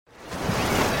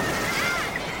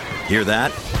Hear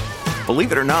that?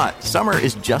 Believe it or not, summer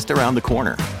is just around the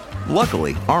corner.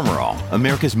 Luckily, Armor All,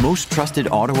 America's most trusted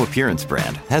auto appearance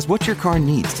brand, has what your car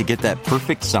needs to get that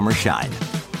perfect summer shine.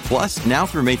 Plus, now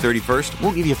through May 31st,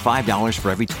 we'll give you $5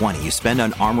 for every $20 you spend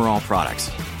on Armor All products.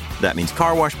 That means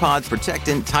car wash pods,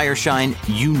 protectant, tire shine,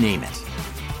 you name it.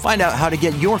 Find out how to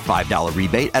get your $5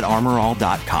 rebate at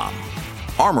armorall.com.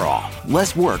 Armor All,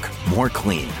 less work, more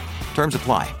clean. Terms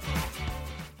apply.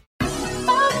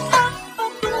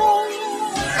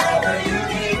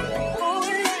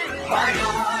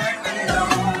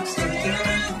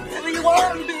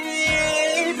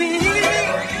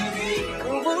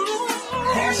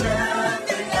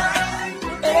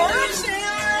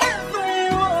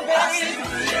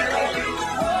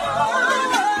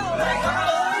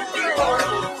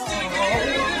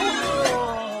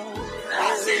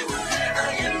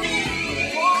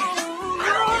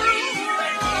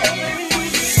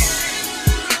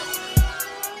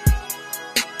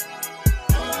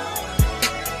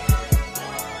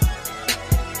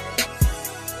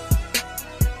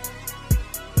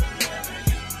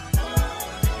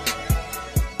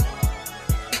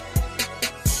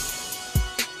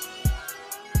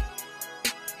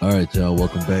 All right, y'all.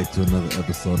 Welcome back to another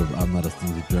episode of I'm Not a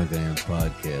Stingy Drunk I Am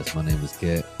podcast. My name is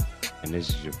Kat. And this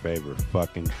is your favorite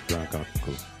fucking drunk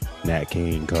uncle, Nat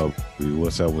King Kobe.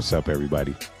 What's up,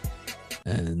 everybody?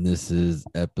 And this is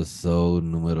episode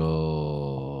numero...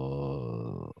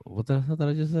 What did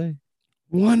I just say?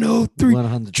 103.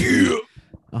 103.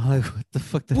 I'm like, what the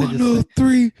fuck did I just say?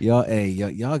 103.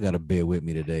 Y'all got to bear with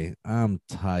me today. I'm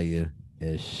tired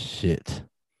as shit.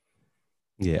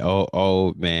 Yeah,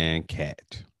 old man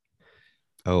Cat.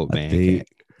 Old man Cat.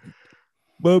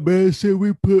 My man said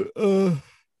we put hold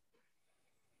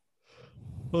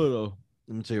on.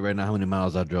 Let me tell you right now how many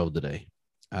miles I drove today.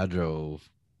 I drove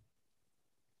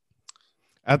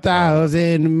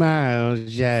 1,000 miles.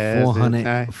 Yeah,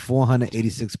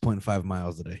 486.5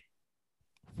 miles today.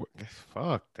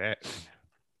 Fuck that.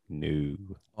 No,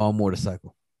 All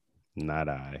motorcycle. not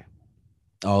I.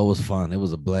 Oh, it was fun. It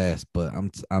was a blast, but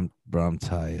I'm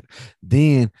tired.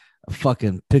 Then a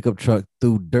fucking pickup truck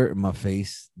threw dirt in my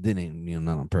face. Didn't,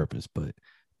 not on purpose, but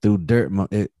threw dirt in my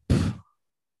it.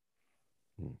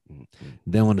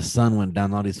 Then when the sun went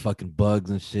down, all these fucking bugs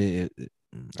and shit.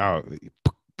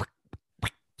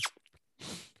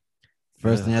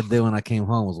 First thing I did when I came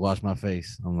home was wash my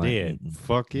face. I'm like, yeah,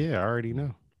 fuck yeah, I already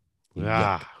know.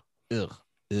 Yuck. Ugh.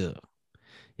 You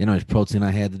know how much protein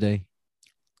I had today?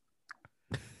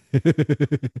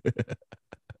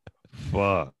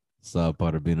 Fuck. It's all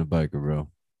part of being a biker, bro.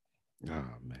 Oh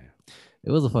man,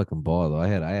 it was a fucking ball though. I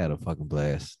had a fucking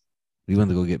blast. We went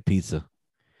to go get pizza.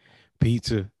 Was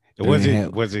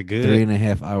it good?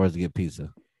 3.5 hours to get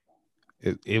pizza.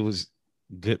 It was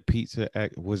good pizza.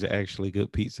 Was it actually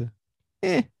good pizza?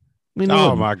 I mean,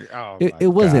 it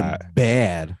wasn't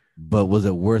bad, but was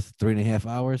it worth 3.5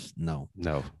 hours? No.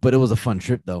 But it was a fun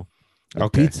trip though.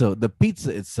 The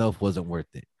pizza itself wasn't worth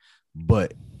it,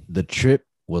 but the trip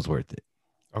was worth it.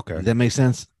 Okay. Does that make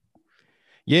sense?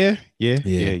 Yeah.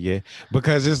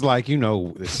 Because it's like,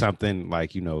 it's something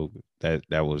like,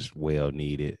 that was well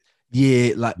needed.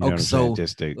 Yeah, like you know okay, so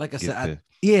just to like I said,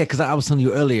 because I was telling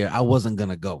you earlier, I wasn't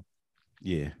gonna go.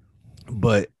 Yeah,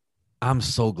 but I'm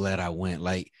so glad I went.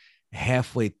 Like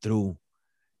halfway through,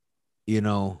 and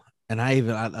I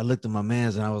looked at my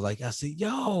man's and I was like, I said,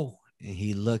 yo, and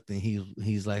he looked and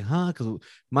he's like, huh? Because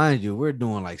mind you, we're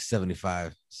doing like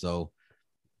 75, so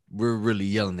we're really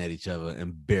yelling at each other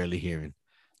and barely hearing.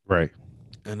 Right.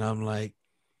 And I'm like,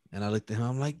 and I looked at him,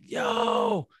 I'm like,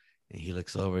 yo, and he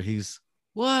looks over, he's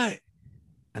what?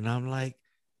 And I'm like,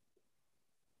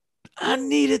 I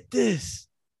needed this.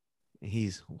 And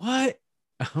he's what?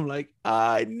 I'm like,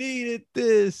 I needed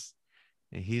this.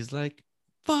 And he's like,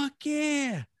 fuck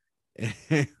yeah.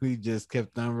 And we just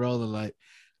kept on rolling. Like,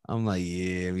 I'm like,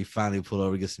 yeah, we finally pulled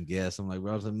over, get some gas. I'm like,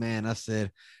 bro, I was like, man, I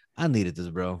said, I needed this,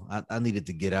 bro. I needed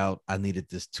to get out. I needed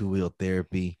this 2-wheel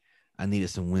therapy. I needed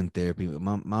some wind therapy. But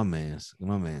my man's.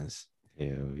 Hell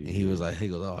yeah. And he goes,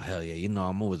 oh hell yeah,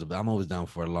 I'm always down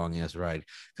for a long ass ride,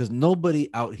 because nobody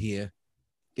out here.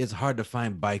 It's hard to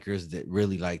find bikers that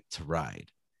really like to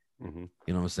ride. Mm-hmm.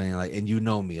 You know what I'm saying? Like, and you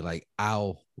know me, like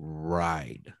I'll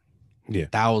ride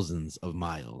thousands of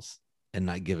miles and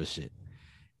not give a shit,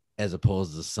 as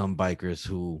opposed to some bikers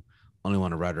who only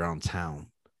want to ride around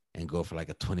town and go for like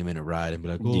a 20-minute ride and be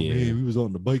like, oh man, we was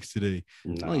on the bikes today.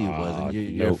 No, you wasn't.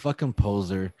 You're a fucking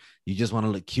poser. You just want to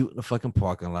look cute in the fucking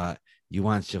parking lot. You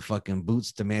want your fucking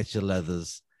boots to match your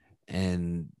leathers,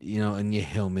 and and your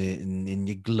helmet and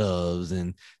your gloves,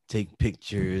 and take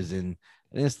pictures, and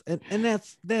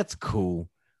that's cool.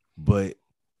 But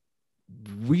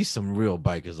we some real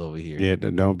bikers over here. Yeah,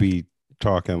 don't be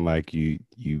talking like you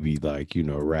be like,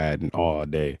 riding all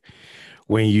day.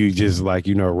 When you just like,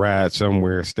 ride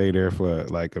somewhere, stay there for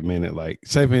like a minute. Like,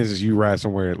 say for instance, you ride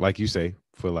somewhere, like you say,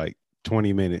 for like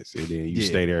 20 minutes, and then you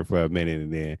stay there for a minute,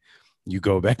 and then you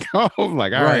go back home.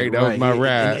 Like, all right, that was my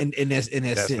ride. And that's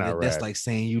that's like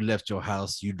saying you left your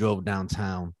house, you drove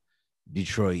downtown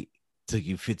Detroit, took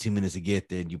you 15 minutes to get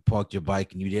there, and you parked your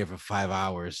bike, and you're there for 5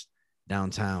 hours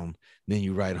downtown. Then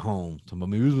you ride home. So,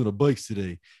 we was on the bikes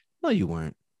today. No, you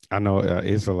weren't. I know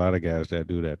it's a lot of guys that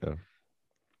do that though.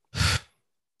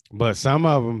 But some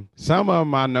of them,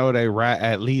 I know they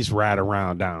at least ride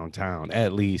around downtown,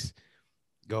 at least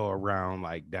go around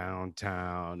like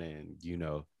downtown, and you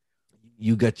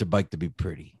got your bike to be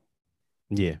pretty.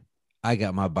 Yeah, I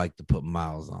got my bike to put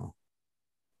miles on.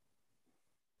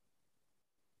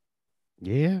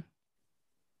 Yeah.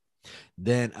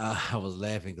 Then I was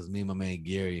laughing because me and my man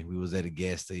Gary, we was at a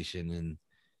gas station in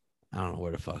I don't know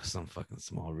where the fuck, some fucking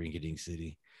small rinky-dink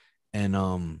city.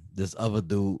 And this other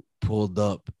dude pulled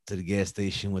up to the gas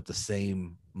station with the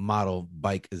same model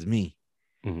bike as me.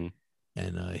 Mm-hmm.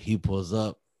 And he pulls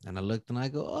up, and I looked, and I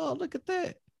go, "Oh, look at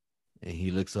that." And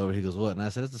he looks over, he goes, "What?" And I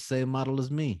said, "It's the same model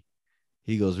as me."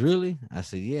 He goes, "Really?" I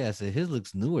said, "Yeah." I said, "His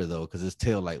looks newer though, because his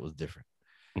tail light was different."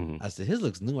 Mm-hmm. I said, "His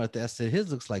looks newer." I said,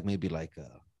 "His looks like maybe like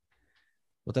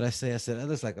what did I say?" I said, "It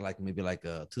looks like maybe like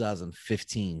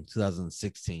 2015,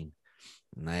 2016."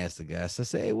 And I asked the guy, I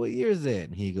said, "Hey, what year is that?"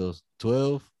 And he goes,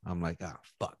 12. I'm like, "Ah,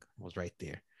 fuck." I was right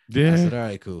there. Yeah. I said, "All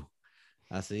right, cool."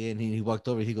 I said, "Yeah." And he walked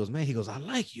over. He goes, "Man," he goes, "I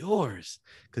like yours."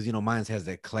 Because, mine has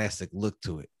that classic look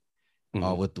to it.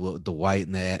 Mm-hmm. With the white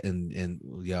and that. And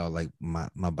y'all, like, my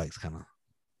bike's kind of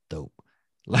dope.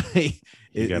 Like,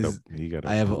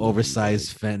 I have an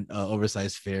oversized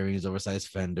oversized fairings, oversized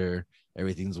fender.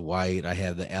 Everything's white. I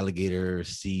have the alligator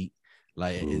seat.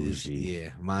 Like,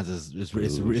 mine's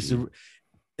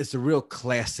it's a real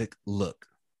classic look.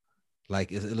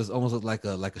 Like it almost look like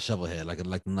a shovel head,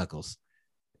 like Knuckles.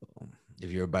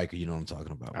 If you're a biker, you know what I'm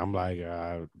talking about. I'm like,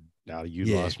 now you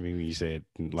lost me when you said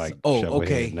like shovel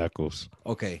head Knuckles.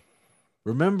 Okay,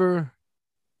 remember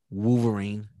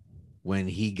Wolverine when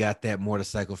he got that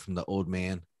motorcycle from the old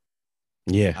man?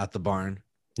 Yeah, out the barn.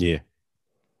 Yeah,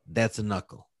 that's a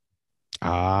Knuckle. So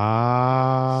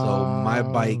my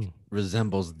bike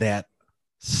resembles that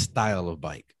style of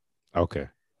bike. Okay.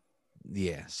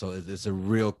 Yeah, so it's a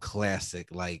real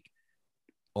classic, like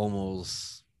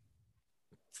almost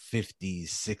 50s,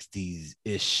 60s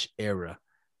ish era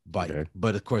bike. Okay.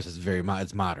 But of course, it's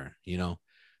modern,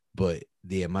 But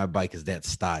yeah, my bike is that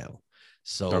style.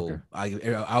 So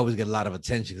I always get a lot of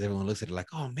attention because everyone looks at it like,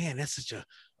 "Oh man, that's such a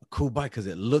cool bike," because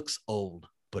it looks old,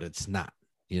 but it's not,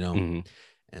 Mm-hmm.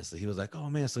 And so he was like, "Oh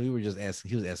man," so he was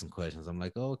asking questions. I'm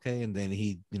like, "Oh, okay." And then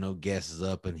he, gasses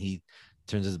up and he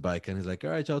turns his bike and he's like,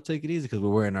 "All right, y'all take it easy," because we're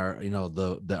wearing our,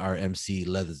 our MC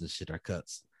leathers and shit, our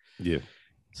cuts. Yeah.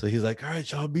 So he's like, "All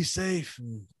right, y'all be safe."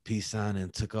 And peace on,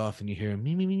 and took off, and you hear him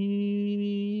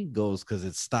me goes because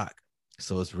it's stock.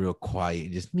 So it's real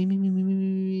quiet, just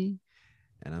me.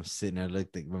 And I'm sitting there,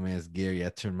 looked at my man's Gary. I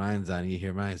turn mine's on, and you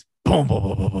hear mine's boom, boom,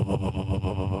 boom, boom, boom, boom, boom,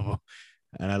 boom.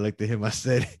 And I looked at him, I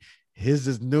said, "His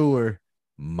is newer,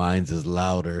 mine's is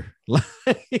louder."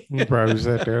 You probably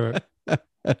sat there.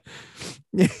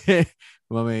 Yeah.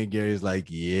 My man Gary's like,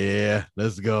 "Yeah,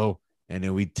 let's go." And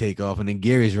then we take off. And then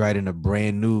Gary's riding a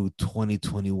brand new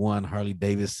 2021 Harley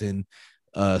Davidson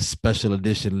special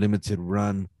edition limited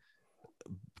run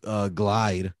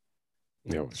Glide.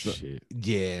 Oh, shit.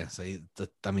 Yeah. So,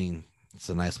 it's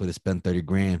a nice way to spend 30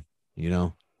 grand,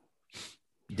 Yeah.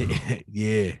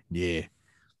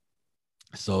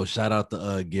 So shout out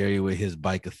to Gary with his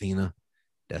bike Athena.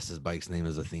 That's his bike's name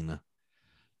is Athena.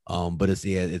 But it's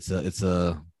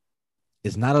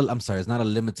not a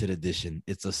limited edition.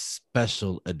 It's a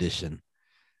special edition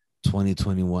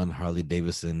 2021 Harley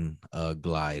Davidson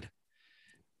Glide.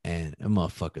 And that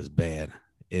motherfucker's bad.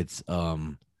 It's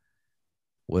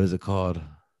what is it called?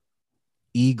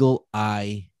 Eagle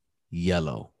Eye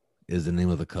Yellow is the name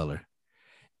of the color.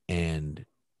 And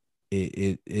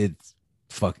it's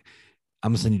fuck.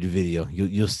 I'm gonna send you the video.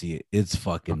 You'll see it. It's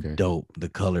fucking dope. The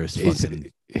color is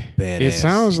fucking badass. It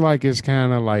sounds like it's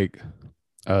kind of like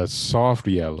a soft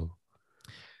yellow.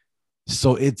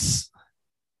 So it's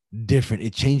different.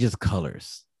 It changes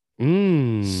colors.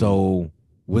 So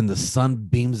when the sun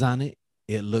beams on it,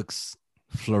 it looks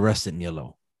fluorescent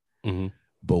yellow. Mm-hmm.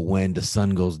 But when the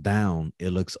sun goes down, it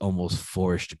looks almost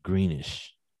forest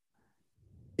greenish.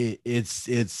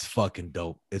 It's fucking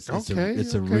dope. It's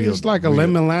real. It's like a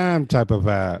lemon lime type of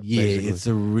vibe. Yeah, basically. It's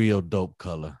a real dope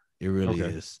color. It really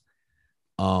is.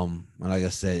 And like I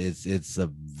said, it's a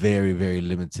very, very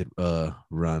limited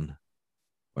run.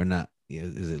 Or not. Yeah,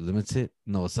 is it limited?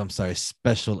 No, I'm sorry,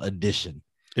 special edition.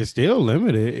 It's still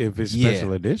limited if it's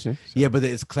special edition. So. Yeah, but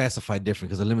it's classified different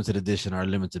because the limited edition are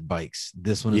limited bikes.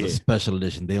 This one is a special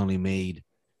edition. They only made,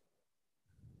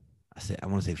 I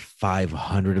want to say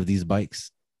 500 of these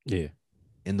bikes. Yeah.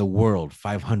 In the world,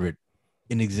 500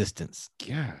 in existence.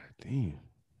 God damn.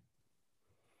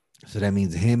 So that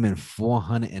means him and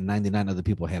 499 other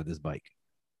people have this bike.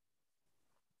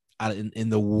 Out in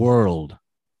the world.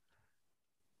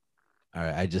 All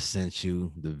right, I just sent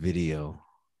you the video.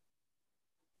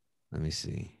 Let me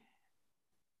see.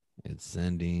 It's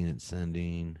sending.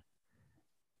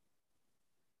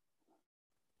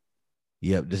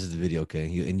 Yep, this is the video, okay?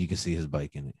 And you can see his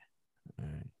bike in it. All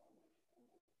right.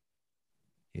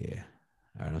 Yeah.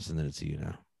 All right, I'm sending it to you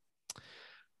now.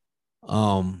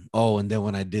 Oh, and then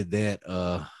when I did that,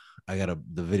 I got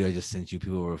the video I just sent you.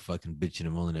 People were fucking bitching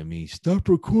and moaning at me. Stop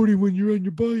recording when you're on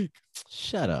your bike.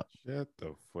 Shut up. Shut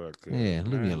the fuck up. Yeah,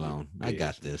 leave me alone. I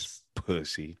got this.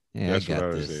 Pussy. Yeah, that's I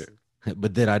got this.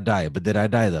 But did I die? But did I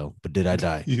die though? But did I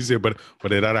die? You said, but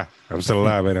did I die? I'm still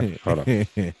alive, man. Hold on.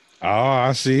 Oh,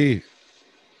 I see.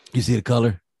 You see the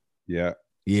color? Yeah.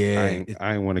 Yeah.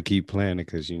 I ain't want to keep playing it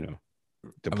because the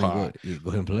pod. Go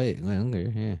ahead and play it.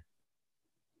 Yeah.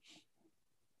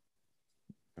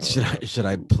 Should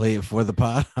I play it for the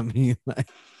pod? I mean, like,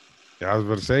 I was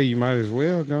about to say you might as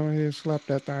well go ahead and slap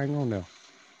that thing on there.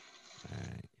 All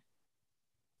right.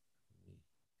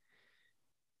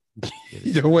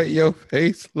 The way your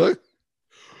face look.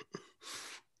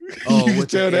 Oh, you can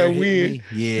tell that wind.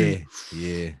 Yeah.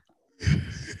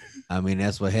 I mean,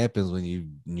 that's what happens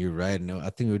when you're riding. I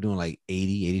think we were doing like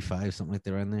 80, 85, something like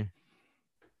that right there.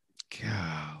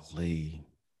 Golly.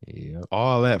 Yep.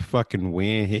 All that fucking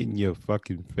wind hitting your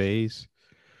fucking face.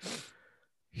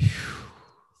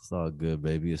 It's all good,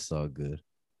 baby. It's all good.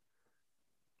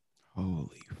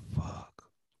 Holy fuck.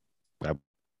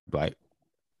 Like.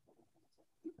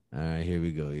 All right, here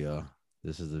we go, y'all.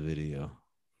 This is the video.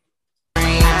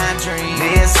 Every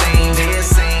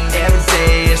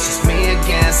day it's just me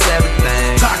against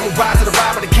everything. Talk go by to the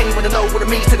ride, but I can't even know what it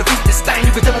means to defeat this thing.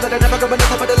 You can tell me that I never go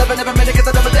enough, but I love it never minute, cause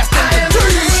I never destined. I am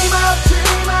dream out,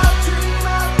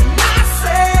 and I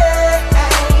say,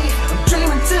 I'm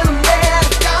dreaming till I'm dead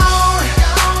gone.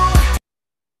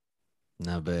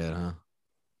 Not bad, huh?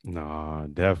 No,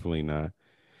 definitely not.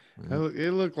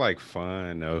 It looked like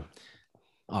fun though.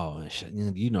 Oh, shit.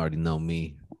 You already know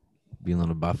me. Being on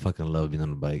the bike, I fucking love being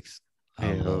on the bikes.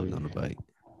 I love being on the bike.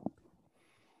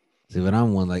 See, when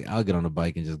I'm one, like, I'll get on the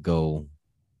bike and just go.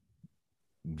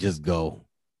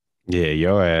 Yeah,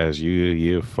 your ass,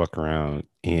 you fuck around,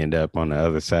 end up on the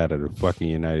other side of the fucking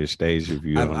United States if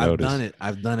you don't notice.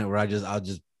 I've done it where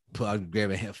I'll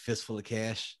grab a fistful of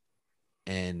cash,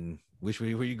 and which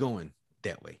way were you going?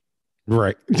 That way.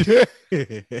 Right.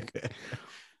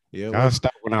 Yeah, I'll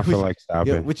stop when I feel like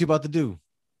stopping. Yeah, what you about to do?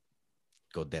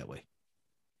 Go that way.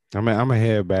 I'm a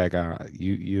head back.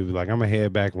 You like I'm a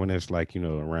head back when it's like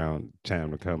around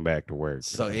time to come back to work.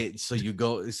 So you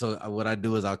go. So what I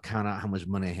do is I'll count out how much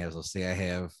money I have. So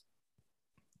say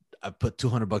I put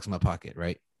 $200 in my pocket,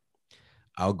 right?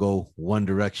 I'll go one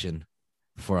direction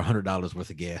for $100 worth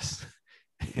of gas.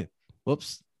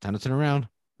 Whoops! Time to turn around.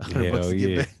 $100 to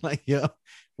get back. Like, yo,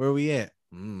 where are we at?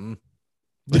 Mm-hmm.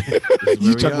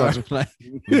 You talking about like,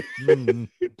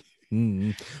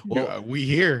 Well, we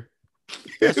here.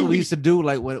 That's what we used to do.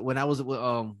 Like when I was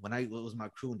was my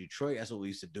crew in Detroit. That's what we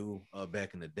used to do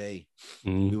back in the day.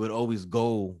 Mm-hmm. We would always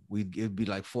go. It'd be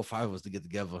like 4 or 5 of us to get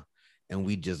together, and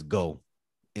we'd just go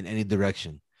in any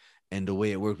direction. And the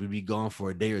way it worked, we'd be gone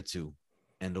for a day or two.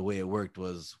 And the way it worked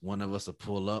was one of us would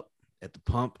pull up at the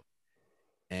pump.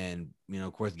 And,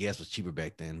 of course, gas was cheaper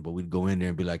back then, but we'd go in there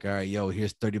and be like, all right, yo,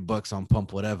 here's $30 on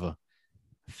pump, whatever.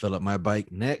 Fill up my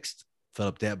bike next, fill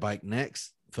up that bike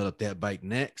next, fill up that bike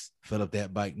next, fill up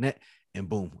that bike next, and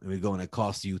boom. And we go and it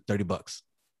costs you $30.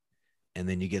 And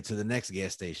then you get to the next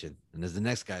gas station and it's the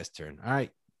next guy's turn. All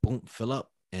right, boom, fill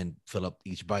up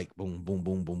each bike. Boom, boom,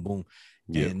 boom, boom, boom.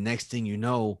 Yep. And next thing you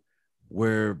know,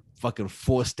 we're fucking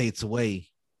 4 states away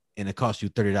and it costs you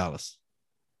 $30.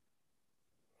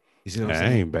 You see what I'm saying?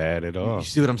 That ain't bad at all. You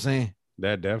see what I'm saying?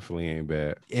 That definitely ain't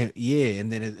bad. And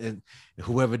then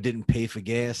whoever didn't pay for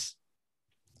gas,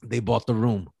 they bought the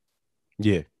room.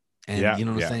 Yeah. And you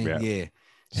know what I'm saying? Yeah.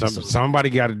 Somebody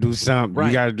got to do something. Right.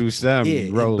 You got to do something.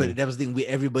 Yeah. But that was the thing.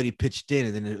 Everybody pitched in,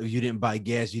 and then if you didn't buy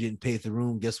gas, you didn't pay for the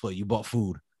room. Guess what? You bought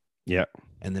food. Yeah.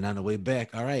 And then on the way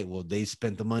back, all right. Well, they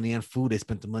spent the money on food. They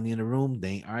spent the money in the room.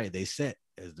 They set.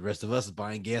 As the rest of us is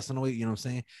buying gas on the way. You know what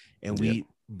I'm saying? And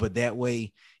but that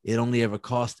way it only ever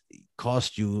cost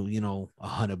you, you know,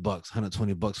 $100,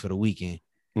 $120 for the weekend,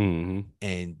 Mm-hmm.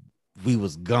 and we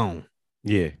was gone.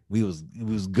 Yeah. We was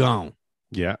gone.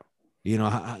 Yeah. You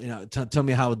know, tell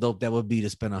me how dope that would be to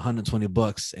spend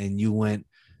 $120 and you went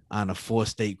on a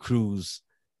 4-state cruise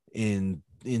in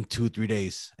 2-3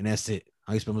 days, and that's it.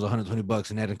 All you spent was $120,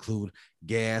 and that include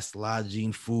gas,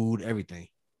 lodging, food, everything.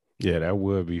 Yeah, that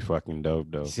would be fucking dope,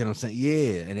 though. See what I'm saying?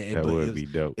 Yeah, and That would be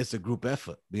dope. It's a group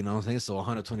effort. You know what I'm saying? So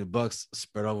 $120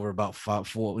 spread over about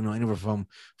 4, you know, anywhere from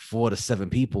 4 to 7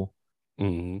 people.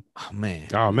 Mm-hmm. Oh man.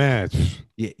 Oh man.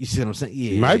 Yeah, you see what I'm saying?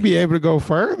 Yeah, You might be able to go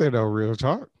further though. Real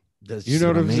talk. You know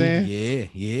what I'm saying? Yeah,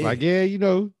 yeah. Like, yeah, you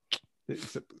know,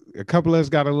 a couple of us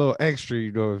got a little extra.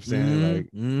 You know what I'm saying? Like,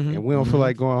 and we don't feel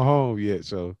like going home yet.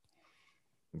 So,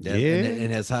 yeah,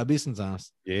 and that's how it be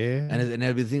sometimes. Yeah, and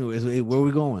everything is where are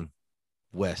we going?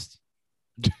 West.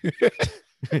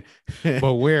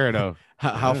 But where though?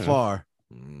 How far?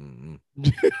 We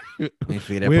ain't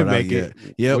figured that part out yet.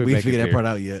 Yeah, we figured that part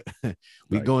out yet.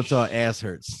 We like, go until our ass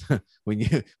hurts.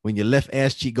 when your left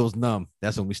ass cheek goes numb,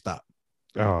 that's when we stop.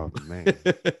 Oh man.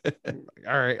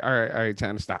 all right.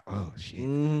 Time to stop. Oh shit.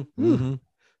 Time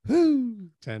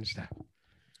to stop.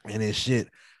 And then shit.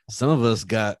 Some of us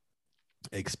got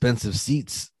expensive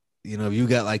seats. You know, if you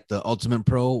got like the Ultimate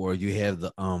Pro or you have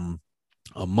the a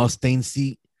Mustang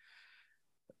seat,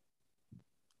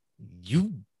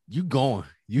 you going.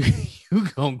 You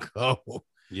gonna go.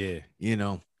 Yeah. You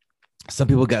know, some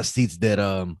people got seats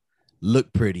that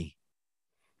look pretty.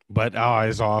 But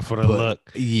it's all for the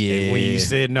look. Yeah. And when you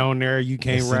sitting on there, you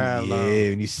can't ride.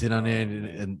 Yeah, when you sit on there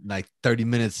and like 30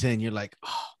 minutes in, you're like,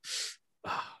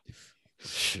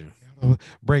 sure.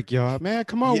 Break y'all, man.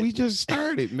 Come on, we just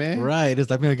started, man. Right. It's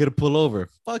like, man, I gotta pull over.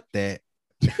 Fuck that.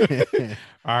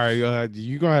 All right,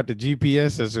 you gonna have to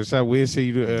GPS us or something. We'll see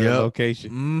you the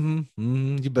location.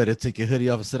 You better take your hoodie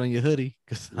off and sit on your hoodie,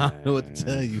 because I don't know what to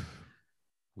tell you.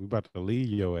 We about to leave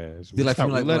your ass. Let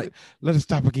us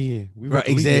stop again. Right,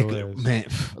 exactly, man.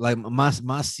 Like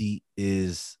my seat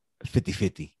is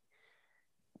 50-50.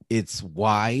 It's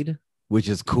wide, which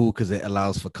is cool because it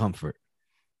allows for comfort.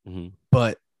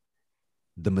 But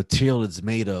the material it's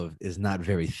made of is not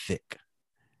very thick.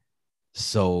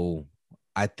 So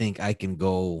I think I can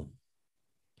go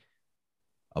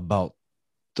about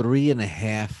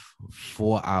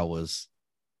 3.5-4 hours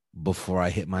before I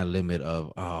hit my limit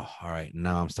of, all right,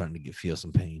 now I'm starting to feel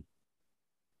some pain.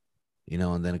 You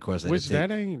know, and then of course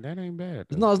that ain't bad.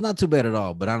 Though. No, it's not too bad at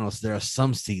all. But I know there are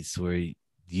some seats where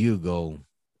you go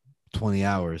 20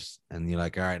 hours and you're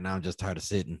like, all right, now I'm just tired of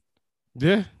sitting.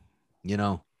 Yeah. You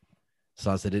know.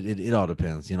 So I said it all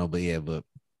depends, you know, but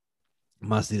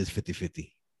my seat is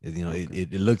 50-50. You know,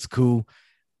 it looks cool,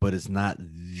 but it's not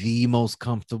the most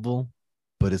comfortable,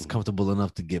 but it's comfortable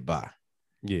enough to get by.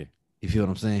 Yeah. You feel what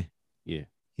I'm saying? Yeah.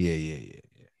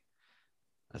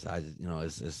 That's I just, you know,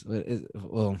 it's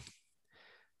well,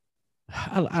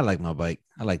 I like my bike.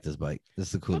 I like this bike. This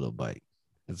is a cool little bike.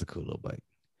 It's a cool little bike.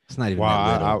 It's not even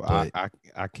that little,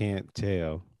 I can't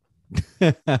tell.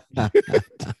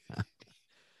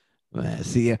 Man,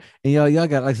 see, and y'all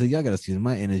got, like I said, y'all got to excuse me.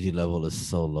 My energy level is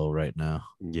so low right now.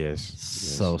 Yes.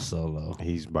 So low.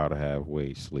 He's about to have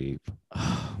weight sleep.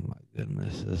 Oh my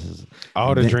goodness, this is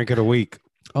the drink of the week.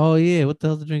 Oh yeah, what the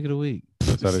hell's the drink of the week?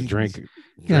 So the drink of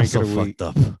the week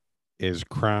is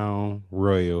Crown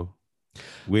Royal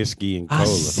whiskey and cola. I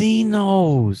seen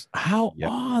those. How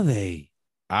are they?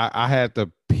 I had the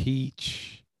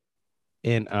peach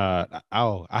and I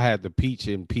had the peach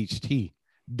and peach tea.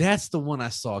 That's the one I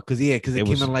saw, because it came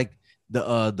in like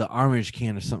the orange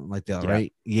can or something like that,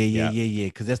 right? Yeah.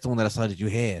 Because that's the one that I saw that you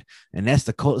had, and that's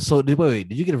the cola. So wait,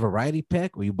 did you get a variety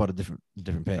pack or you bought a different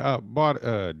pack? Bought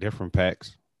different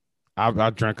packs. I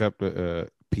drank up the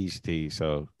peach tea.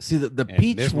 So see the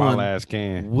peach this one, my last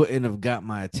can, wouldn't have got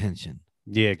my attention.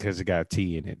 Yeah, because it got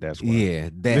tea in it. That's why. Yeah,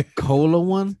 that cola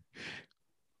one.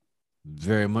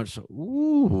 Very much so.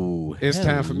 Ooh, it's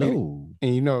time for me.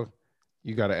 And you know,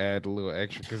 you got to add a little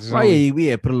extra because put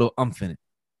a little umph in it.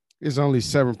 It's only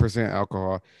 7%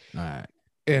 alcohol. All right.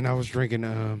 And I was drinking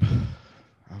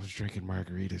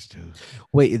margaritas too.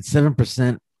 Wait, it's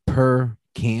 7% per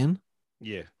can?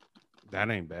 Yeah. That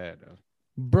ain't bad though.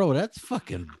 Bro, that's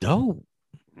fucking dope.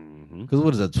 Because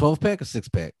what is that, 12-pack or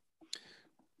 6-pack?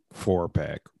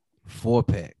 4-pack.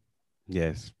 4-pack.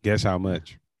 Yes. Guess how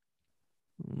much?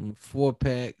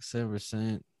 4-pack,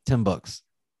 7%, $10.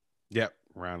 Yep.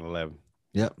 Around 11.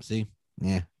 Yep. See?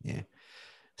 Yeah.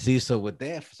 See, so with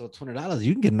that, so $20,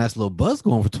 you can get a nice little buzz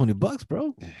going for $20,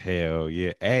 bro. Hell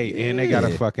yeah. Hey, and they got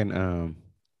a fucking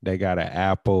they got an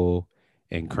apple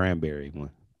and cranberry one.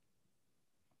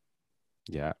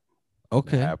 Yeah.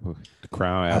 Okay. The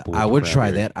Crown apple. I with the would try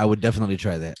cranberry. that. I would definitely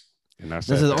try that. And I This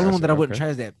said, is the only one that I wouldn't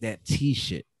okay. try is that tea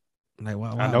shit. Like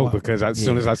I know because as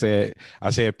soon as yeah.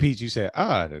 I said peach, you said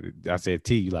I said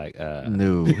tea. You like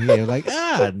No, yeah, like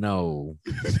no.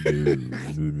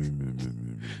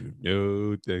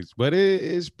 No thanks. But it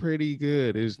is pretty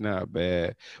good. It's not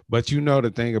bad. But you know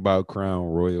the thing about Crown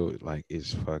Royal, like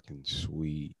it's fucking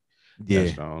sweet. Yeah,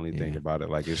 That's the only thing about it.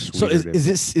 Like it's so sweeter than.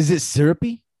 is it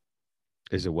syrupy?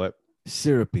 Is it what?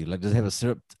 Syrupy, like does it have a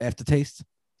syrup aftertaste?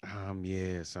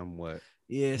 Yeah, somewhat.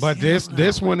 Yeah, But see,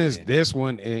 this one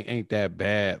ain't that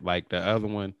bad. Like the other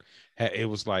one, it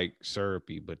was like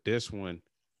syrupy, but this one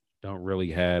don't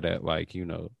really have that. Like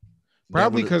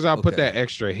probably because I put that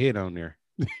extra hit on there.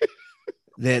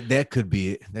 that could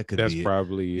be it. That's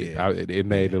probably it. It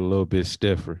made it a little bit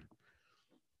stiffer.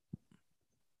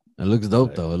 It looks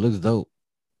dope though. It looks dope.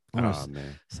 Oh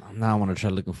man! So now I want to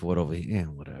try looking for it over here. Yeah,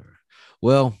 whatever.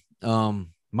 Well,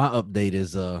 my update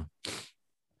is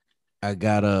I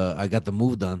got the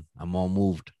move done. I'm all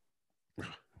moved.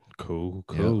 Cool.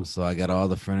 Yep. So I got all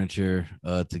the furniture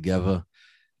together.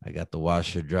 I got the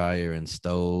washer, dryer, and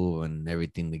stove and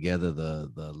everything together.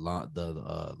 The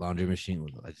laundry machine.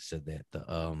 I just said that.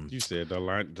 You said the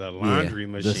laundry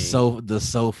machine. The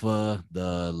sofa,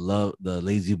 the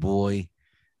lazy boy.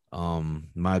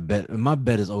 My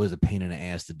bed is always a pain in the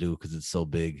ass to do because it's so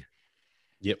big.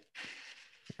 Yep.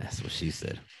 That's what she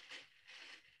said.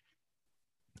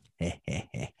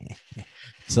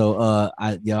 So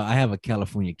I have a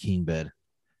California king bed.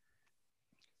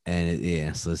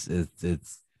 And so it's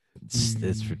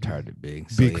retarded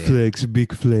big. So,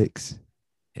 big flex.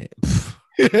 Yeah.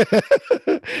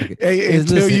 Hey,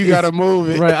 until you gotta move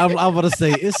it. Right. I'm about to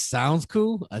say it sounds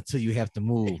cool until you have to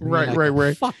move.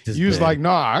 Right. Fuck this. You was like,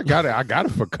 no, I got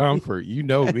it for comfort. You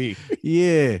know me.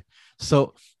 Yeah.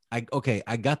 So I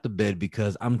got the bed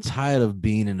because I'm tired of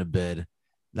being in the bed.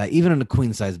 Like even in a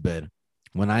queen size bed,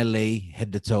 when I lay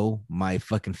head to toe, my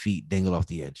fucking feet dangle off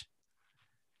the edge.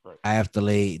 Right. I have to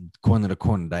lay corner to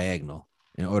corner diagonal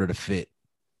in order to fit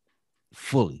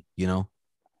fully, Yeah.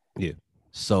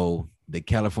 So the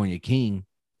California King,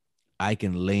 I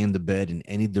can lay in the bed in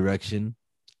any direction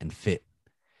and fit.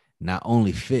 Not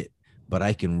only fit, but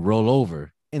I can roll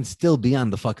over and still be on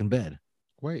the fucking bed.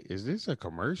 Wait, is this a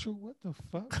commercial? What the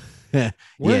fuck?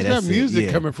 Where's that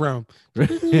music coming from? That's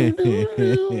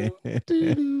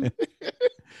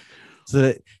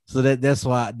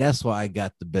why I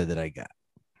got the bed that I got.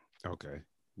 Okay.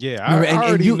 Yeah, I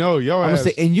already know.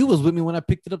 And you was with me when I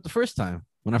picked it up the first time.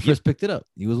 When I first picked it up,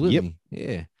 you was with me.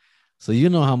 Yeah. So you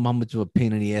know how much of a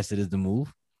pain in the ass it is to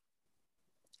move.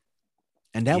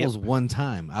 And that was one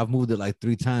time. I've moved it like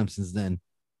 3 times since then.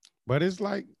 But it's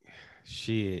like,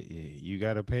 shit, you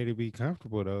gotta pay to be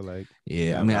comfortable though. Like,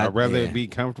 I mean, I'd rather be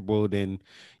comfortable than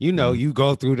you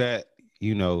go through that,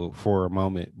 for a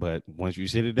moment. But once you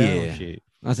sit it down, shit.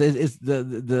 I said it's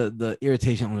the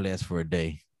irritation only lasts for a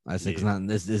day. I said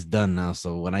it's done now.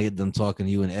 So when I get done talking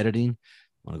to you and editing,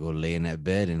 I'm gonna go lay in that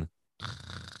bed and.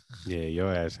 Yeah,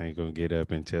 your ass ain't gonna get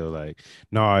up until you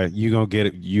gonna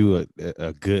get you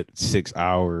a good 6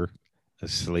 hour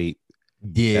of sleep.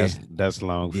 Yeah, that's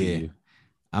long for you.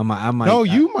 I might. No,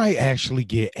 you might actually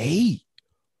get 8.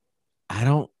 I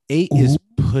don't. 8 is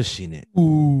pushing it.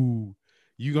 Ooh,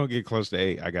 you gonna get close to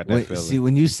 8. I got that feeling. See,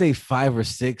 when you say 5 or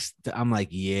 6, I'm like,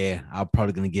 yeah, I'm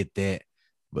probably gonna get that.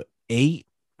 But 8,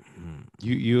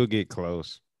 you'll get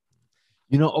close.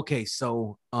 Okay,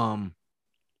 so I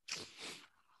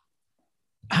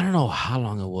don't know how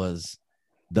long it was.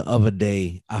 The other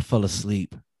day, I fell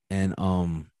asleep and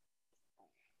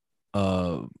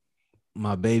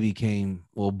my baby came.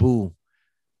 Well, Boo,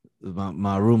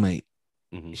 my roommate,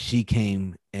 she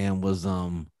came and was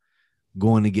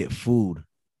going to get food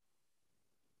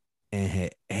and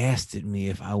had asked me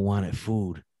if I wanted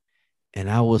food, and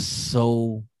I was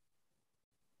so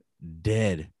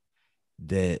dead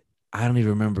that I don't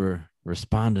even remember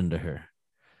responding to her.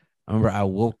 I remember I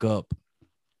woke up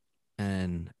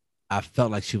and I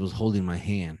felt like she was holding my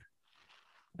hand.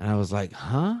 And I was like,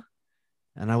 huh?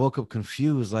 And I woke up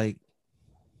confused, like,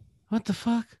 what the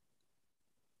fuck?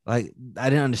 Like, I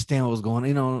didn't understand what was going on.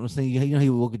 You know what I'm saying? He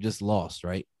woke up just lost,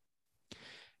 right?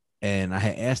 And I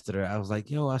had asked her, I was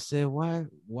like, yo, I said, why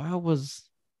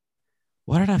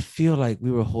did I feel like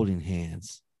we were holding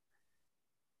hands?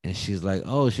 And she's like,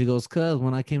 she goes, cuz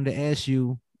when I came to ask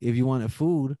you if you wanted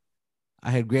food, I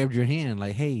had grabbed your hand,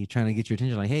 like, hey, trying to get your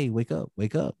attention, like, hey, wake up.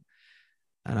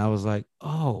 And I was like,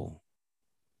 oh,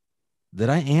 did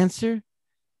I answer?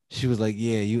 She was like,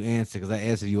 yeah, you answered, because I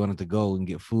asked if you wanted to go and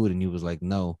get food, and you was like,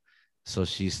 no. So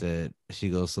she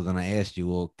goes, so then I asked you,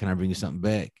 well, can I bring you something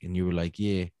back? And you were like,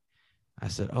 yeah. I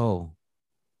said, oh,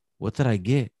 what did I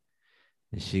get?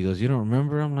 And she goes, you don't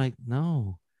remember? I'm like,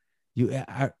 no.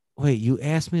 Wait, you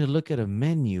asked me to look at a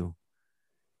menu,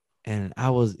 and I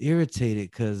was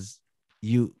irritated because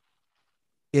you,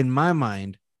 in my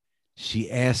mind,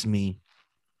 she asked me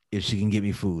if she can get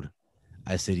me food.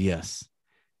 I said yes.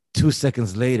 2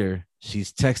 seconds later,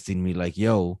 she's texting me like,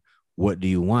 yo, what do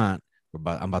you want?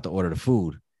 I'm about to order the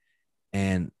food.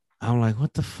 And I'm like,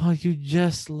 what the fuck? You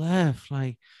just left.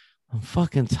 Like, I'm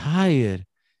fucking tired.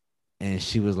 And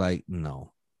she was like,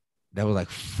 no. That was like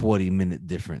 40-minute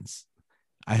difference.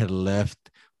 I had left,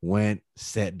 went,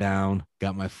 sat down,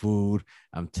 got my food.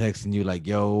 I'm texting you like,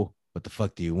 yo, what the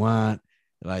fuck do you want?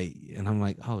 Like, and I'm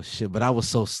like, oh shit. But I was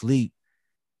so asleep.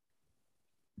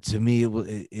 To me,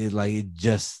 it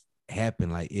just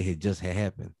happened. Like it had just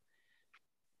happened,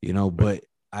 but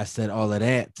I said all of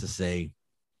that to say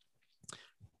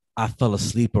I fell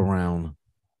asleep around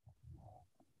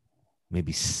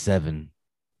maybe 7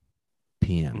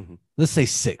 p.m. Mm-hmm. Let's say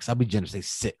 6. I'll be generous, say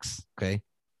 6. Okay.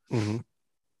 Mm-hmm.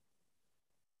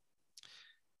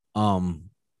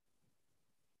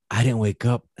 I didn't wake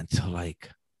up until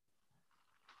like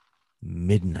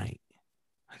midnight,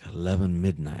 like 11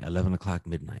 o'clock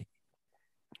midnight.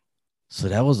 So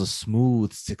that was a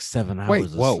smooth 6-7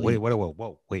 hours.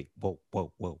 Wait.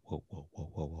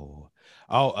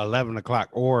 Oh, 11 o'clock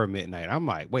or midnight. I'm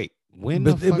like, wait, when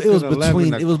the fuck it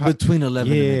was between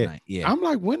 11 and midnight. Yeah. I'm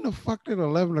like, when the fuck did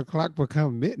 11 o'clock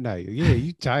become midnight? Yeah,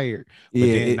 you tired. But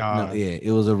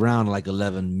it was around like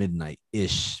 11 midnight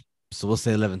ish. So we'll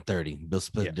say 11:30. We'll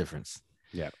split the difference.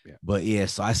 Yeah. But yeah,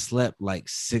 so I slept like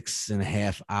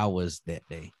 6.5 hours that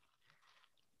day.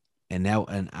 And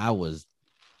I was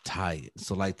tired.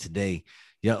 So like today,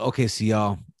 okay, so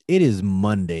y'all, it is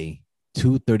Monday,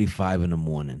 2:35 in the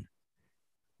morning.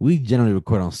 We generally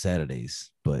record on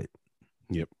Saturdays, but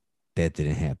that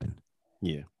didn't happen.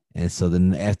 Yeah. And so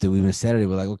then after we went Saturday,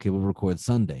 we're like, okay, we'll record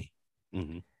Sunday.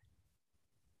 Mm-hmm.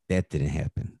 That didn't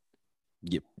happen.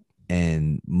 Yep.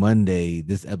 And Monday,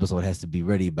 this episode has to be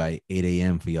ready by 8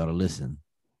 a.m. for y'all to listen.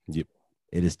 Yep.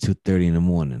 It is 2:30 in the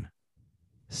morning.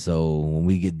 So when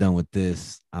we get done with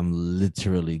this, I'm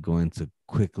literally going to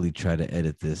quickly try to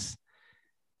edit this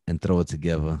and throw it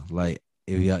together. Like,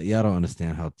 if y'all don't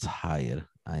understand how tired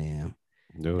I am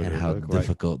and how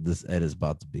difficult this edit is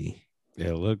about to be.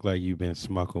 It looked like you've been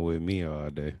smoking with me all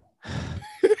day.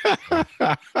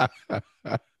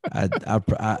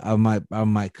 I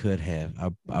might could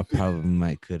have. I probably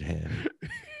might could have.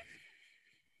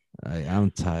 I'm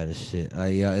tired of shit.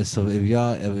 So if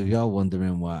y'all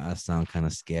wondering why I sound kind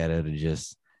of scattered or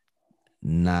just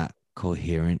not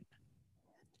coherent,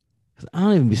 because I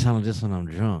don't even be sounding just when I'm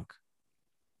drunk.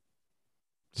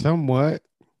 Somewhat.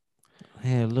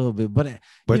 Yeah, a little bit,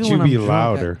 but you be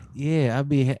louder. I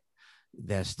be.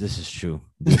 This is true.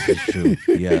 This is true.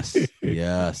 Yes.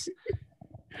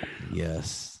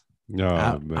 No,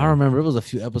 I remember it was a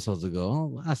few episodes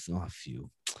ago. I saw a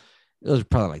few. It was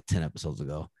probably like 10 episodes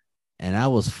ago. And I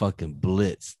was fucking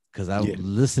blitzed because I was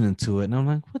listening to it. And I'm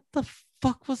like, what the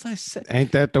fuck was I saying?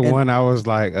 Ain't that the one I was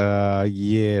like,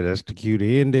 yeah, that's the cue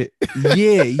to end it.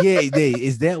 yeah,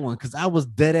 is that one? Because I was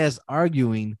dead ass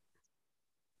arguing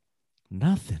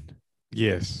nothing.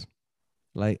 Yes.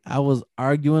 Like I was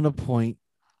arguing a point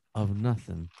of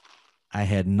nothing. I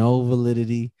had no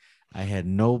validity. I had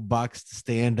no box to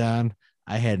stand on.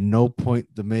 I had no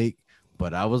point to make.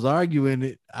 But I was arguing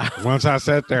it. Once I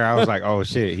sat there, I was like, "Oh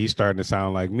shit, he's starting to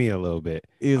sound like me a little bit."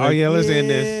 Let's end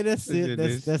this. Yeah, that's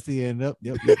it. That's the end.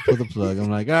 Yep. Pull the plug.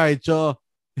 I'm like, all right, y'all.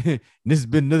 This has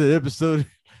been another episode.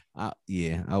 I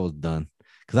was done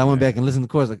because I went back and listened. Of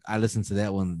course, like I listened to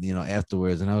that one,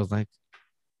 afterwards, and I was like,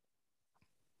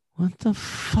 "What the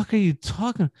fuck are you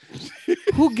talking?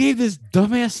 Who gave this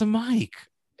dumbass a mic?"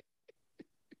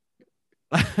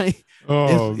 Like,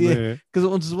 man, because it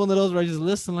was just one of those where I just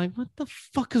listen, like, what the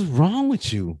fuck is wrong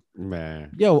with you,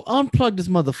 man? Yo, unplug this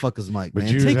motherfucker's mic,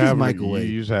 man. Take his mic away.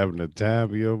 You was having the time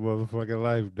of your motherfucking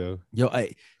life, though. Yo,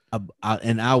 I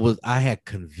had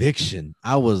conviction.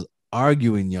 I was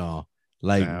arguing, y'all,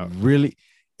 like really,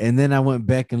 and then I went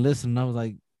back and listened, and I was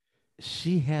like,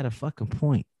 she had a fucking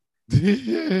point.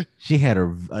 She had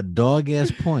a dog ass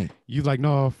point. You like,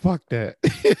 no, fuck that,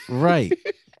 right?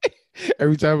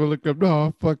 Every time I look up,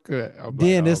 no, fuck that.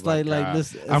 Then it's like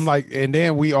this. I'm like, and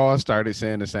then we all started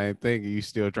saying the same thing, and you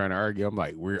still trying to argue. I'm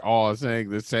like, we're all saying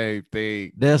the same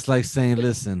thing. That's like saying,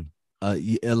 listen, a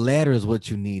ladder is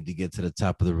what you need to get to the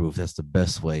top of the roof. That's the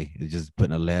best way. It's just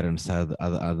putting a ladder inside of the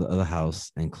other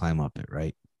house and climb up it,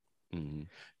 right? Mm-hmm.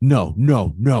 No.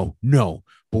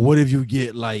 But what if you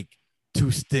get like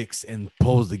 2 sticks and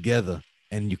pose together,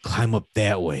 and you climb up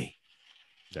that way.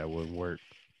 That wouldn't work.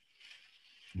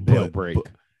 They'll break.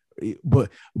 But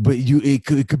it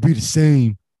could be the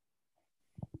same.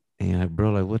 And you're like,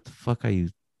 bro, like, what the fuck are you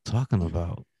talking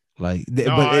about? Like,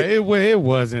 No, it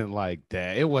wasn't like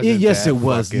that. It wasn't. Yes, that it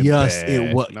was. fucking Yes, bad.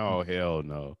 it was. No, hell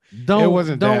no. Don't It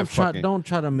wasn't don't that try fucking- don't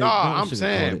try to make. No, don't I'm sugarcoat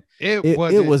saying it. it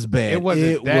wasn't. It was bad. It wasn't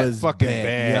It that was fucking bad.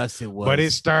 bad. Yes, it was. But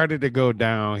it started to go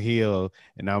downhill,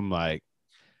 and I'm like,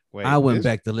 wait. I went this-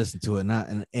 back to listen to it,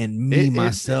 and me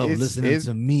myself it's- listening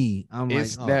to me. I'm like,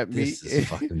 it's oh, snapped this me- is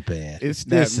fucking bad. it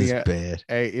snapped This me is out- bad.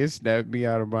 Hey, it snapped me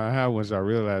out of my high once I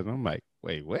realized. I'm like,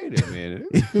 wait a minute.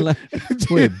 Like,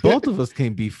 wait, both of us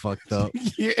can't be fucked up.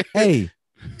 Yeah, Hey,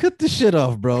 cut the shit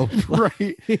off, bro.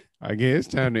 right. I guess it's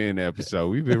time to end the episode.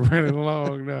 We've been running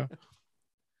along now.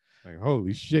 Like,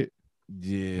 holy shit.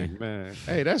 Yeah. Like, man,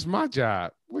 hey, that's my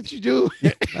job. What you do? what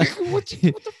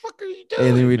the fuck are you doing?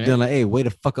 And then we're man? done like, hey, way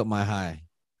to fuck up my high.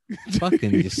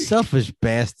 Fucking you selfish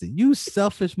bastard. You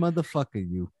selfish motherfucker,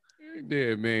 you.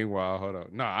 Then meanwhile, hold on.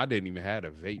 No, I didn't even have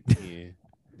a vape then.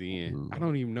 I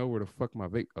don't even know where the fuck my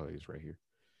vape. Oh, it's right here.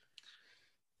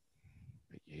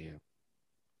 But yeah.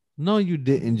 No, you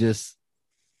didn't just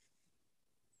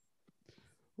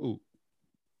Ooh,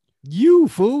 you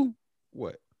fool.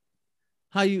 what?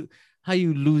 How you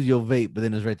lose your vape, but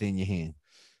then it's right there in your hand.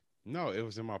 No, it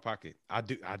was in my pocket. I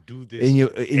do this In your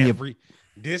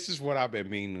This is what I've been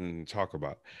meaning to talk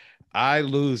about. I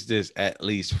lose this at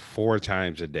least 4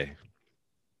 times a day.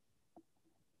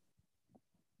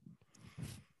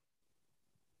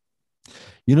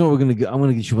 You know what we're gonna get? I'm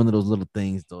gonna get you one of those little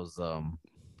things, those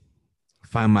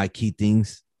find my key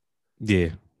things, Yeah.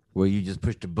 where you just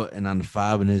push the button on the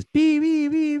 5 and it's beep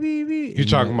beep beep beep beep. You're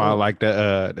talking about like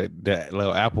the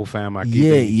little Apple Find My Key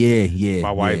yeah, thing?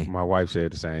 yeah. My wife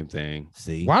said the same thing.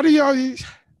 See, Why do y'all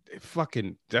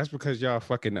fucking? That's because y'all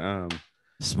fucking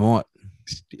smart.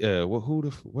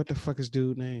 what the fuck is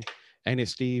dude name? Ain't it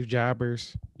Steve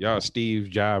Jobbers? Y'all Steve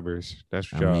Jobbers.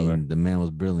 That's what I y'all mean, the man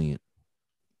was brilliant.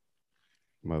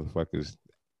 motherfuckers.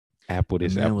 Apple The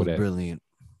this, man Apple was that. brilliant.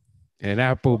 And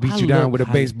Apple beat I you down look with a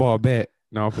high. baseball bat.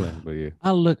 No, I'm playing, but yeah. I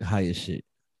look high as shit.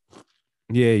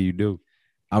 Yeah, you do.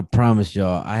 I promise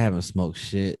y'all, I haven't smoked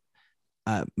shit.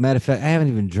 Matter of fact, I haven't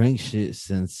even drank shit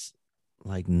since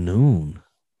like noon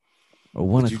or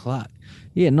 1 But you- o'clock.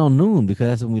 Yeah, no, noon, because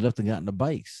that's when we left and got on the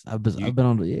bikes. I've been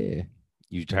on the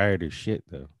You tired of shit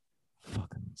though.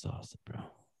 fucking exhausted, bro.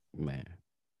 Man.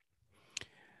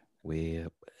 Well,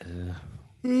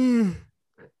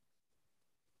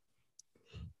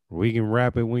 we can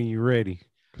wrap it when you're ready.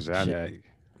 Cause I got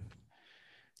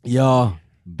Y'all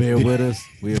bear with us.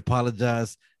 We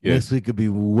apologize. Yes. Next week could be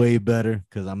way better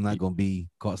because I'm not gonna be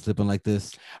caught slipping like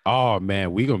this. Oh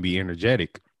man, we gonna be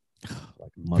energetic.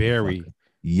 Very. Motherfucker.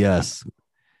 Yes.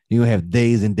 You're gonna have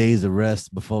days and days of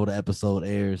rest before the episode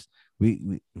airs.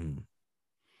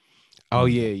 Oh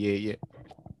yeah.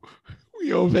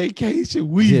 We on vacation.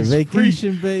 We Yeah, is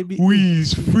vacation, baby. Free. We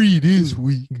is free this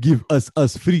week. Give us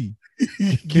free.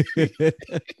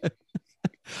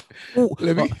 Ooh,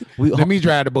 Let me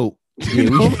drive the boat. yeah,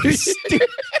 we stupid.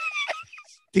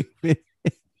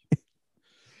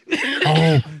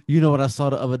 Oh, you know what I saw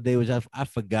the other day, which I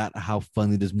forgot how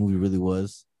funny this movie really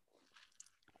was.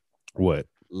 What?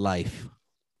 Life.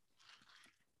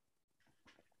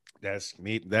 That's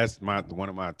me. That's one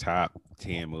of my top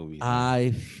 10 movies.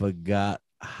 I forgot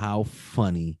how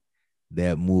funny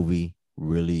that movie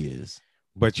really is.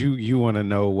 But you want to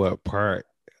know what part?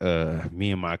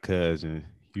 Me and my cousin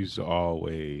used to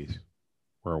always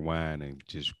rewind and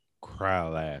just cry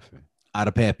laughing. Out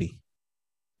of Pappy.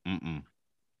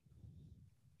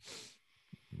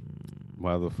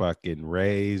 Motherfucking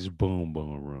Ray's Boom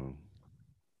Boom Room.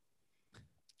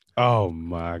 Oh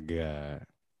my god.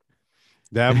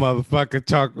 That motherfucker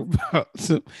talk about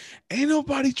some. Ain't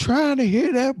nobody trying to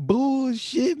hear that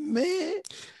bullshit, man.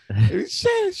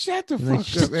 Shut the fuck Like, up.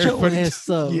 shut your Everybody- ass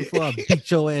up Yeah. before I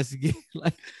beat your ass again.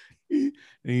 Like, And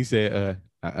he said,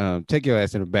 take your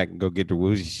ass in the back and go get the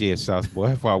woozy shit sauce, boy.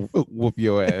 If I whoop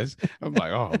your ass. I'm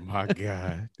like, oh my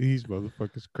God, these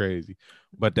motherfuckers crazy.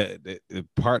 But the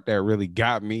part that really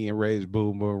got me in Ray's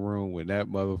Boom Boom Room when that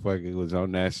motherfucker was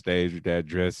on that stage with that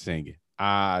dress singing.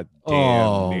 I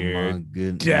damn near my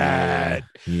goodness. died.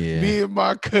 Yeah. Me and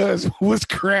my cousin was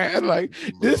crying like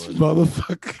this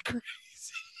motherfucker crazy.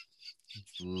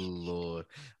 Lord.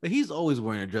 But he's always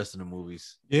wearing a dress in the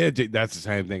movies. Yeah, that's the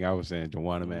same thing I was saying.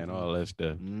 Joanna Man, all that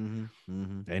stuff.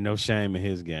 Ain't no shame in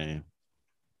his game.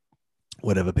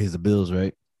 Whatever pays the bills,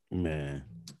 right? Man.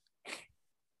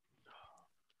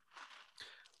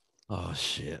 Oh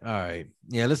shit. All right.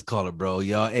 Yeah, let's call it, bro.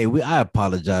 Y'all. Hey, I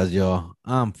apologize, y'all.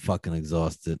 I'm fucking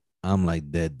exhausted. I'm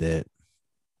like dead.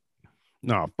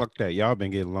 No, fuck that. Y'all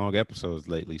been getting long episodes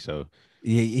lately, so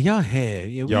Yeah, y'all have.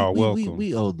 Yeah, y'all welcome.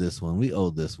 we owed this one. We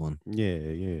owed this one.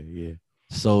 Yeah.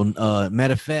 So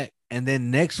matter of fact, and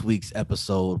then next week's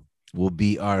episode will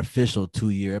be our official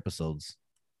 2-year episodes.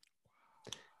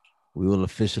 We will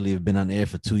officially have been on air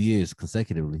for 2 years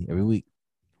consecutively every week.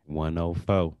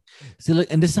 104. See, look,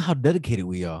 and this is how dedicated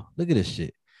we are. Look at this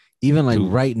shit. Even like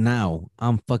right now,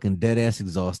 I'm fucking dead ass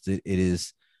exhausted. It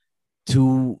is it's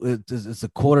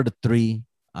 2:45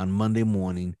 on Monday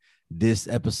morning. This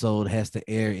episode has to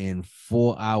air in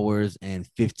 4 hours and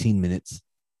 15 minutes.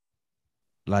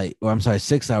 Like, or I'm sorry,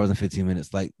 6 hours and 15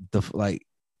 minutes. Like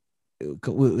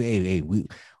hey,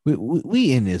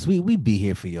 we in this. We be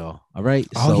here for y'all. All right.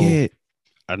 Oh yeah.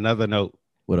 Another note.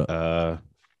 What up?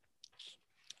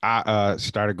 I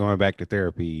started going back to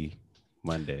therapy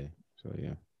Monday. So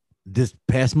yeah. This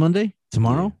past Monday?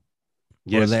 Tomorrow?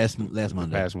 Yeah. Or last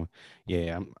Monday? Past one.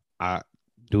 Yeah, I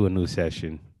do a new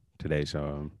session today, so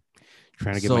I'm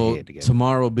trying to get my head together.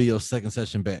 Tomorrow will be your second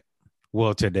session back.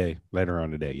 Well, today, later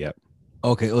on today. Yep.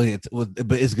 Okay.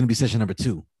 But it's gonna be session number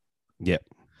 2. Yep.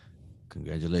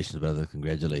 Congratulations, brother.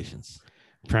 Congratulations.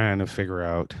 Trying to figure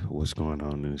out what's going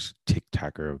on in this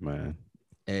TikToker of mine.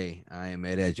 Hey, I ain't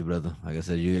mad at you, brother. Like I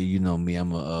said, you know me.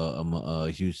 I'm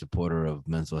a huge supporter of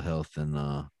mental health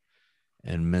and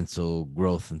mental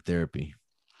growth and therapy.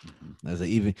 As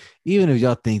even if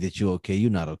y'all think that you're okay,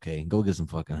 you're not okay. Go get some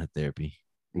fucking therapy.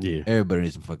 Yeah. Everybody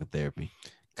needs some fucking therapy.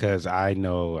 Because I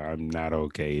know I'm not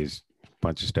okay. It's a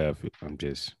bunch of stuff. I'm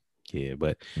just,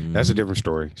 but that's a different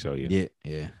story. So, yeah.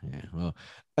 Yeah. Well,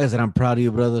 like I said, I'm proud of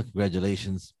you, brother.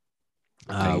 Congratulations.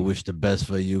 I wish the best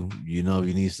for you. You know, if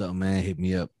you need something, man, hit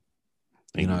me up.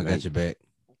 I got your back.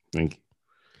 Thank you.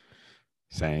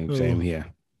 Same here.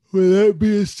 With that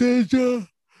being said, y'all,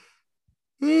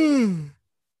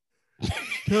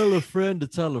 tell a friend to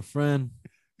tell a friend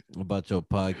about your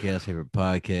podcast, favorite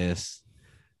podcast.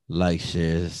 Like,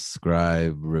 share,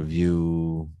 subscribe,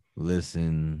 review,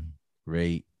 listen,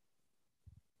 rate,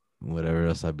 whatever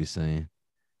else I'd be saying.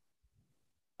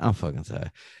 I'm fucking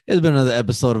tired. It's been another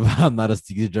episode of I'm Not as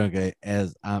Drunk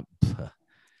as I'm.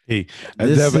 Hey,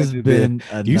 this has been.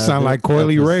 You sound like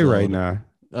Coily Ray right now.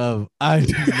 I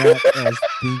do not as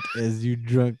think as you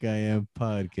drunk I am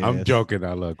podcast. I'm joking.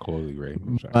 I love Coily Ray.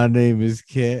 My name is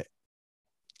Kat.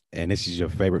 And this is your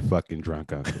favorite fucking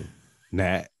drunk uncle,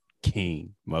 Nat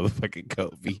King, motherfucking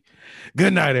Kobe.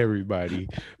 Good night, everybody.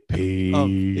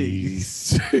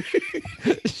 Peace.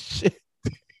 Shit.